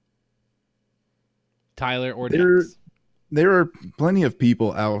 Tyler or There, Dex. there are plenty of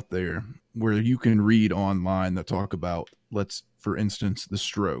people out there where you can read online that talk about, for instance, the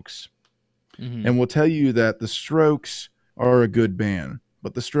Strokes, and will tell you that the Strokes are a good band.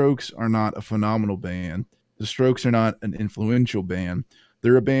 But the Strokes are not a phenomenal band. The Strokes are not an influential band.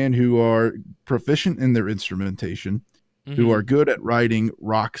 They're a band who are proficient in their instrumentation, who are good at writing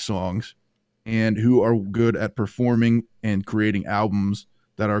rock songs, and who are good at performing and creating albums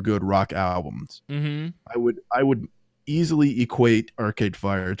that are good rock albums. I would easily equate Arcade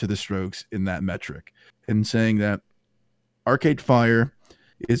Fire to the Strokes in that metric, in saying that Arcade Fire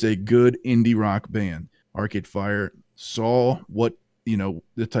is a good indie rock band. Arcade Fire saw what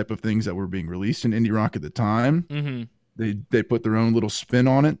the type of things that were being released in indie rock at the time. They put their own little spin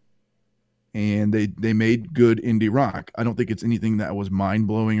on it, and they made good indie rock. I don't think it's anything that was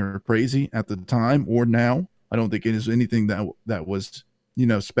mind-blowing or crazy at the time or now. I don't think it is anything that was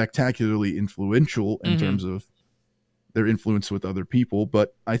spectacularly influential in terms of their influence with other people,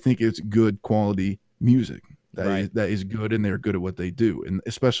 but I think it's good quality music that is good, and they're good at what they do, and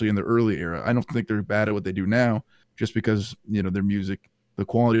especially in the early era. I don't think they're bad at what they do now, just because their music, the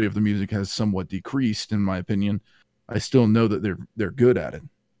quality of the music has somewhat decreased, in my opinion. I still know that they're good at it.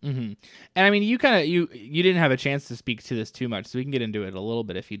 And I mean, you didn't have a chance to speak to this too much, so we can get into it a little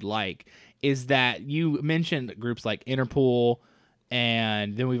bit if you'd like. Is that you mentioned groups like Interpol,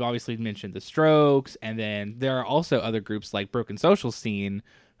 and then we've obviously mentioned the Strokes, and then there are also other groups like Broken Social Scene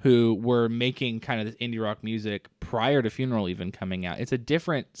who were making kind of this indie rock music prior to Funeral even coming out. It's a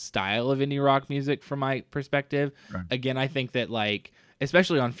different style of indie rock music from my perspective. Right. Again, I think that like,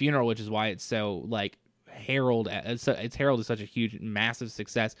 especially on Funeral, which is why it's so like it's heralded such a huge, massive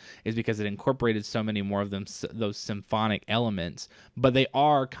success, is because it incorporated so many more of those symphonic elements. But they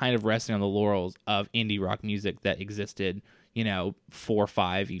are kind of resting on the laurels of indie rock music that existed, 4,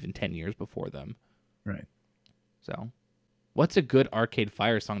 5, even 10 years before them. Right. So, what's a good Arcade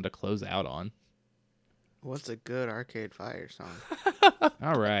Fire song to close out on? What's a good Arcade Fire song?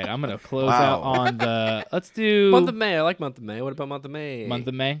 All right, I'm gonna close out on the. Let's do Month of May. I like Month of May. What about Month of May? Month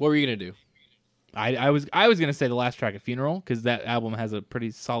of May. What were you gonna do? I was gonna say the last track of Funeral because that album has a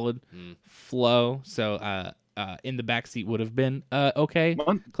pretty solid flow. So In the Backseat would have been okay.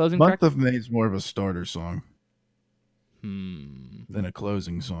 Closing Month track. of May is more of a starter song Hmm. than a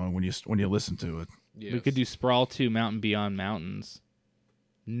closing song when you listen to it. Yes. We could do Sprawl 2, Mountain Beyond Mountains.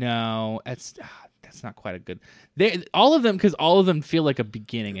 No, that's not quite a good. All of them feel like a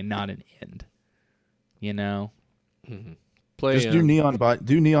beginning and not an end. You know, Play. Just do Neon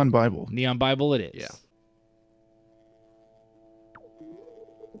Bible. Neon Bible it is. Yeah.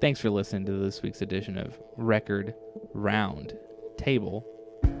 Thanks for listening to this week's edition of Record Round Table.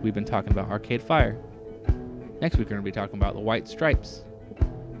 We've been talking about Arcade Fire. Next week we're going to be talking about the White Stripes.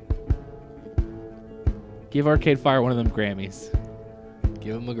 Give Arcade Fire one of them Grammys,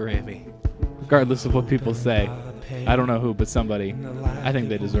 Give him a Grammy. regardless of what people say. I don't know who, but somebody. I think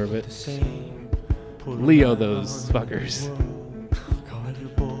they deserve it. Leo those fuckers.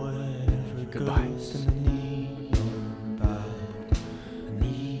 Goodbye.